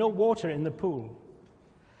see there's no water in the pool.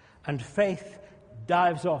 And faith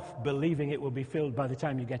dives off, believing it will be filled by the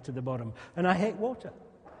time you get to the bottom. And I hate water.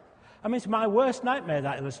 I mean, it's my worst nightmare,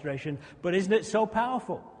 that illustration, but isn't it so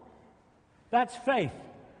powerful? That's faith.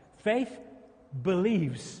 Faith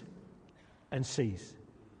believes and sees.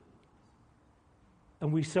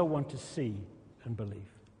 And we so want to see and believe.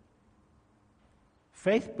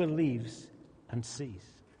 Faith believes and sees.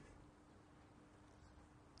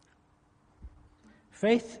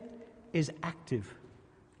 Faith is active,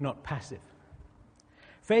 not passive.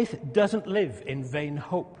 Faith doesn't live in vain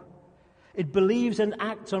hope. It believes and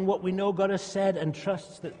acts on what we know God has said and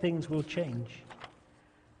trusts that things will change.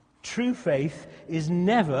 True faith is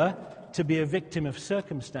never to be a victim of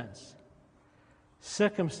circumstance.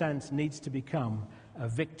 Circumstance needs to become a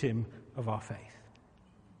victim of our faith.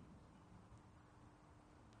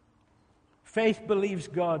 Faith believes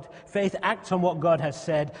God, faith acts on what God has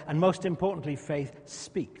said, and most importantly, faith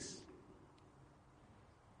speaks.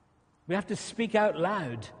 We have to speak out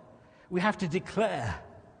loud. We have to declare.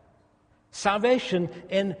 Salvation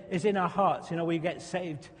is in our hearts. You know, we get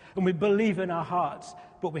saved and we believe in our hearts,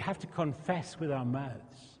 but we have to confess with our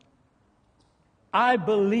mouths. I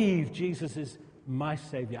believe Jesus is my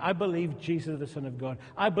Savior. I believe Jesus is the Son of God.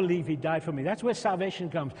 I believe He died for me. That's where salvation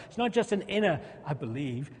comes. It's not just an inner, I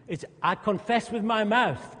believe. It's, I confess with my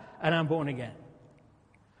mouth and I'm born again.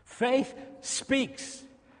 Faith speaks.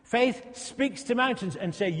 Faith speaks to mountains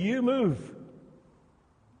and say, you move.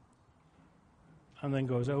 And then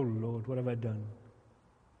goes, oh Lord, what have I done?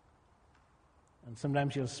 And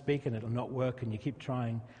sometimes you'll speak and it'll not work and you keep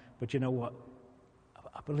trying. But you know what?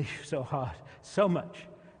 I believe so hard, so much.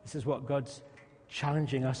 This is what God's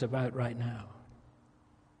challenging us about right now.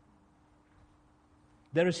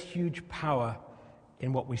 There is huge power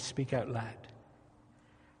in what we speak out loud.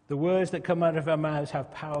 The words that come out of our mouths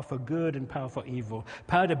have power for good and power for evil.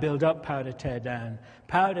 Power to build up, power to tear down.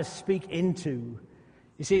 Power to speak into.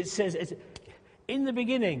 You see, it says, in the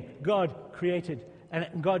beginning, God created,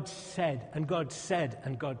 and God said, and God said,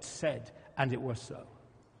 and God said, and it was so.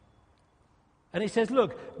 And He says,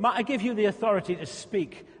 look, I give you the authority to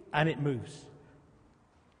speak, and it moves.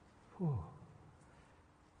 Whew.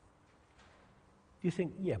 You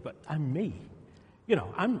think, yeah, but I'm me. You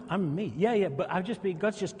know, I'm me. Yeah, but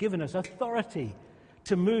God's just given us authority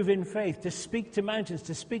to move in faith, to speak to mountains,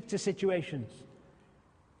 to speak to situations.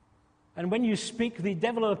 And when you speak, the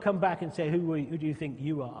devil will come back and say, who do you think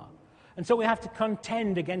you are? And so we have to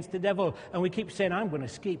contend against the devil. And we keep saying, I'm going to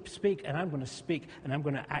speak, and I'm going to speak, and I'm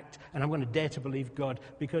going to act, and I'm going to dare to believe God.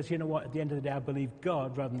 Because you know what? At the end of the day, I believe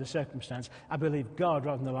God rather than the circumstance. I believe God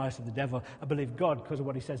rather than the lies of the devil. I believe God because of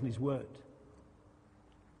what He says in His Word.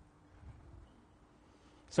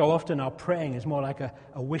 So often our praying is more like a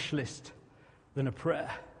wish list than a prayer.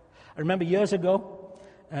 I remember years ago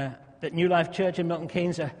at New Life Church in Milton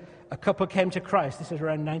Keynes, a couple came to Christ. This was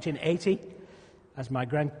around 1980,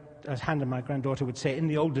 as Hannah, my granddaughter, would say, in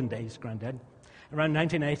the olden days, Granddad. Around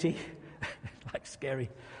 1980, like scary.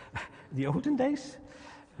 The olden days?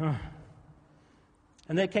 Oh.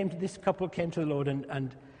 And this couple came to the Lord,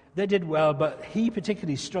 and they did well, but he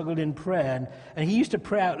particularly struggled in prayer. And he used to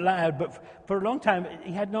pray out loud, but for a long time,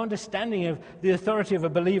 he had no understanding of the authority of a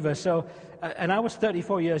believer. So, and I was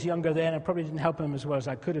 34 years younger then, and I probably didn't help him as well as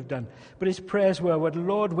I could have done. But his prayers were,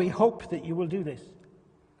 Lord, we hope that you will do this.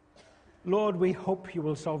 Lord, we hope you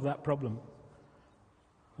will solve that problem.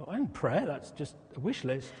 Well, in prayer, that's just a wish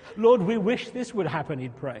list. Lord, we wish this would happen,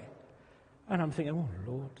 he'd pray. And I'm thinking,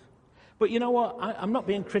 oh, Lord. But you know what? I'm not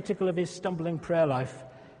being critical of his stumbling prayer life.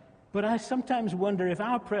 But I sometimes wonder if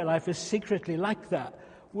our prayer life is secretly like that.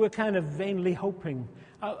 We're kind of vainly hoping.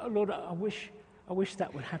 Lord, I wish I wish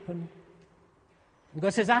that would happen. And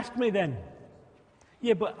God says, ask me then.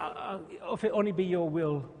 Yeah, but if it only be your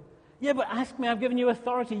will. Yeah, but ask me. I've given you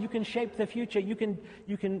authority. You can shape the future. You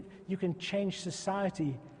can change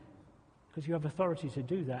society because you have authority to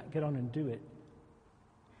do that. Get on and do it.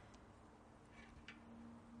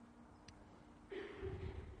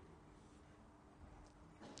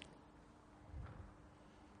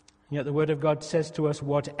 Yet the Word of God says to us,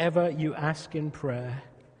 whatever you ask in prayer,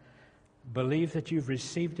 believe that you've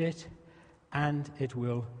received it and it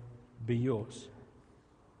will be yours.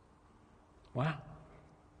 Wow.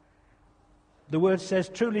 The Word says,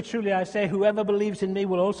 truly, truly, I say, whoever believes in me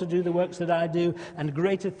will also do the works that I do, and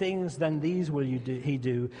greater things than these will he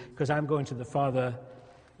do, because I'm going to the Father.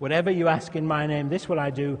 Whatever you ask in my name, this will I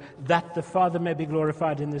do, that the Father may be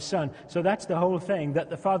glorified in the Son. So that's the whole thing, that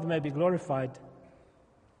the Father may be glorified.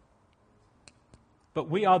 But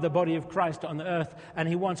we are the body of Christ on the earth, and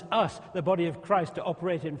he wants us, the body of Christ, to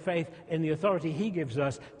operate in faith in the authority he gives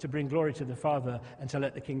us to bring glory to the Father and to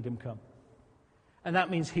let the kingdom come. And that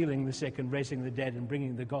means healing the sick and raising the dead and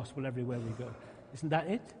bringing the gospel everywhere we go. Isn't that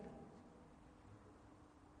it?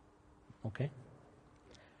 Okay.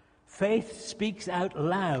 Faith speaks out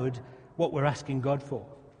loud what we're asking God for.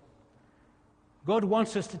 God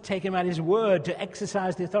wants us to take him at his word, to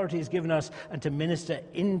exercise the authority he's given us, and to minister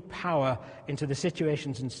in power into the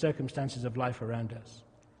situations and circumstances of life around us.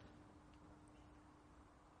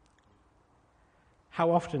 How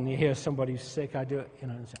often you hear somebody sick, I do it,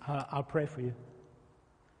 and say, I'll pray for you.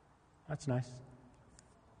 That's nice.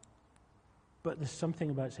 But there's something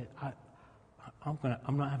about saying, I'm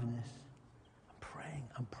not having this.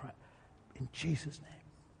 I'm praying in Jesus' name.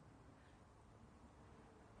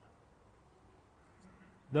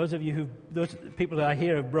 Those people that I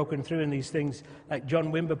hear have broken through in these things, like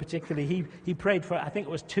John Wimber particularly, he prayed for, I think it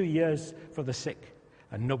was 2 years for the sick,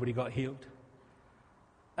 and nobody got healed.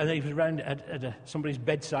 And then he was around at somebody's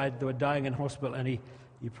bedside, they were dying in hospital, and he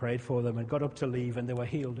prayed for them and got up to leave, and they were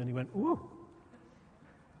healed, and he went, ooh.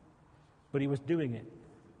 But he was doing it.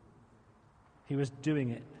 He was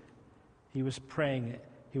doing it. He was praying it.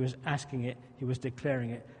 He was asking it. He was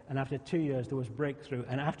declaring it. And after 2 years, there was breakthrough.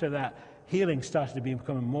 And after that, healing started to be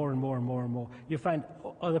becoming more and more and more and more. You find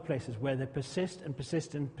other places where they persist and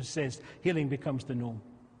persist and persist. Healing becomes the norm.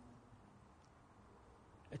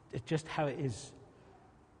 It's just how it is.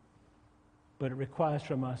 But it requires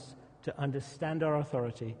from us to understand our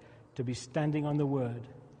authority, to be standing on the Word,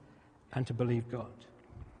 and to believe God.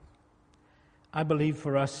 I believe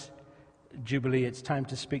for us, Jubilee, it's time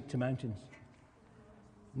to speak to mountains,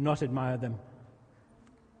 not admire them.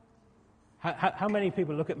 How many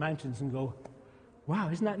people look at mountains and go, wow,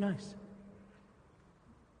 isn't that nice?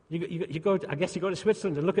 You go to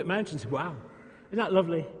Switzerland and look at mountains, wow, isn't that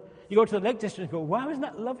lovely? You go to the Lake District and go, wow, isn't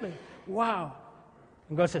that lovely? Wow.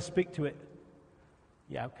 And God says, speak to it.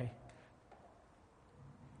 Yeah, okay.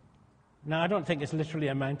 Now, I don't think it's literally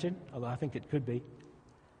a mountain, although I think it could be.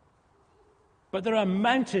 But there are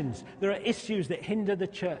mountains, there are issues that hinder the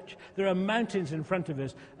church. There are mountains in front of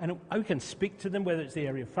us, and we can speak to them, whether it's the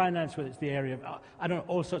area of finance, whether it's the area of,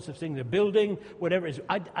 all sorts of things, the building, whatever it is.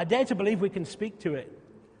 I dare to believe we can speak to it.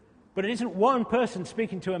 But it isn't one person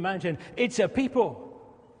speaking to a mountain, it's a people.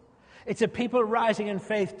 It's a people rising in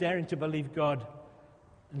faith, daring to believe God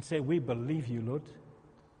and say, we believe you, Lord.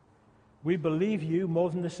 We believe you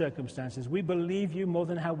more than the circumstances. We believe you more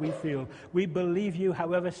than how we feel. We believe you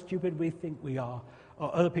however stupid we think we are,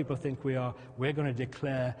 or other people think we are. We're going to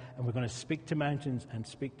declare, and we're going to speak to mountains and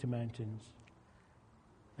speak to mountains.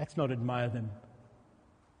 Let's not admire them,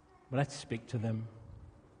 but let's speak to them.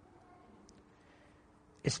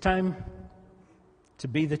 It's time to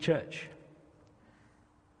be the church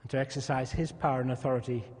and to exercise his power and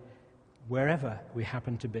authority wherever we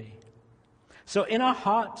happen to be. So in our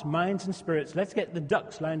hearts, minds, and spirits, let's get the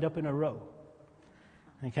ducks lined up in a row.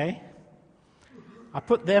 Okay? I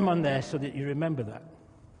put them on there so that you remember that.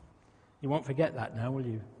 You won't forget that now, will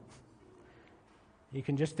you? You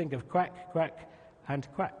can just think of quack, quack, and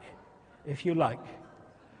quack, if you like.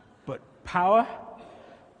 But power,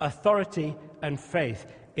 authority, and faith.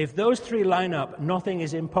 If those three line up, nothing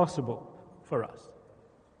is impossible for us.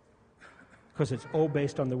 Because it's all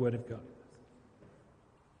based on the Word of God.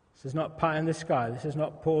 This is not pie in the sky. This is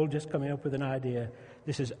not Paul just coming up with an idea.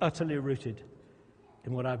 This is utterly rooted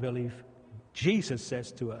in what I believe Jesus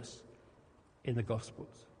says to us in the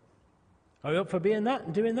Gospels. Are you up for being that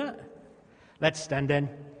and doing that? Let's stand then.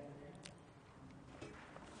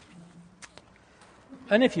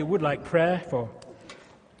 And if you would like prayer for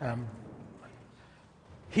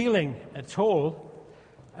healing at all,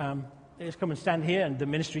 just come and stand here, and the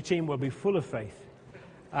ministry team will be full of faith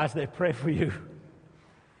as they pray for you.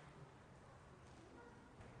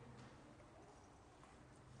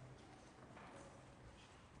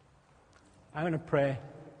 I'm going to pray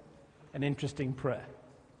an interesting prayer.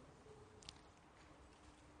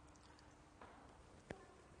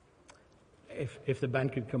 If the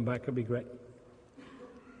band could come back, it would be great.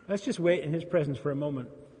 Let's just wait in his presence for a moment.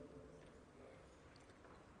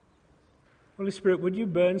 Holy Spirit, would you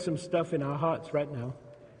burn some stuff in our hearts right now?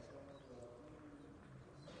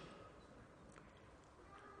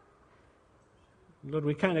 Lord,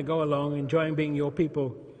 we kind of go along enjoying being your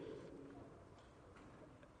people,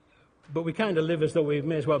 but we kind of live as though we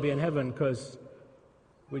may as well be in heaven because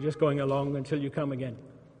we're just going along until you come again.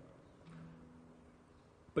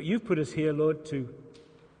 But you've put us here, Lord, to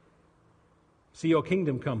see your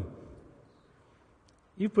kingdom come.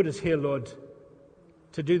 You've put us here, Lord,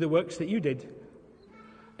 to do the works that you did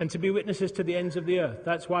and to be witnesses to the ends of the earth.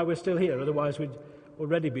 That's why we're still here. Otherwise, we'd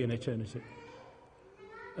already be in eternity.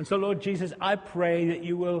 And so, Lord Jesus, I pray that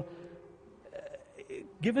you will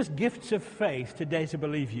give us gifts of faith today to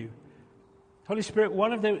believe you. Holy Spirit,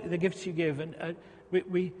 one of the gifts you give, and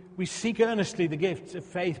we seek earnestly the gifts of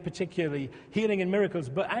faith, particularly healing and miracles,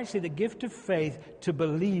 but actually the gift of faith to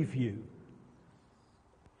believe you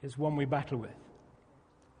is one we battle with.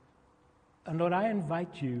 And Lord, I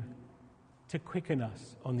invite you to quicken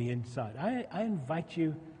us on the inside. I invite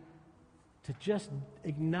you to just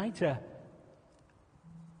ignite a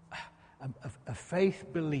faith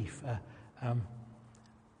belief,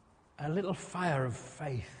 a little fire of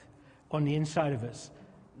faith on the inside of us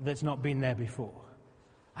that's not been there before.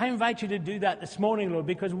 I invite you to do that this morning, Lord,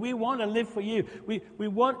 because we want to live for you. We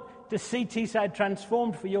want to see Teesside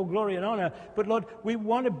transformed for your glory and honor. But, Lord, we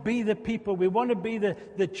want to be the people. We want to be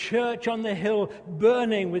the church on the hill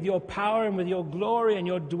burning with your power and with your glory and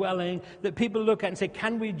your dwelling that people look at and say,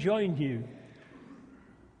 can we join you?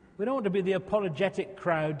 We don't want to be the apologetic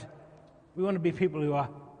crowd. We want to be people who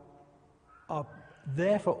are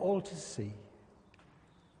there for all to see.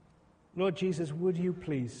 Lord Jesus, would you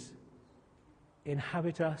please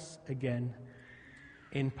inhabit us again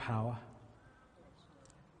in power?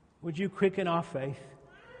 Would you quicken our faith?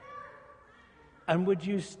 And would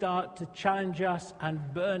you start to challenge us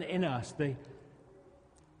and burn in us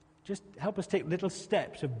just help us take little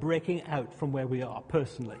steps of breaking out from where we are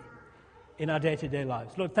personally in our day-to-day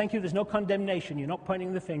lives. Lord, thank you. There's no condemnation. You're not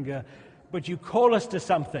pointing the finger, but you call us to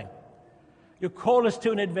something. You call us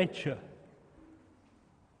to an adventure.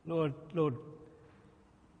 Lord,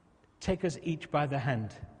 take us each by the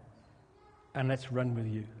hand and let's run with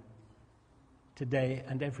you today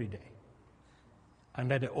and every day. And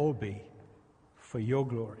let it all be for your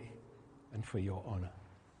glory and for your honor.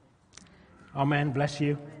 Amen. Bless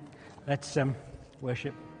you. Let's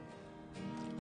worship.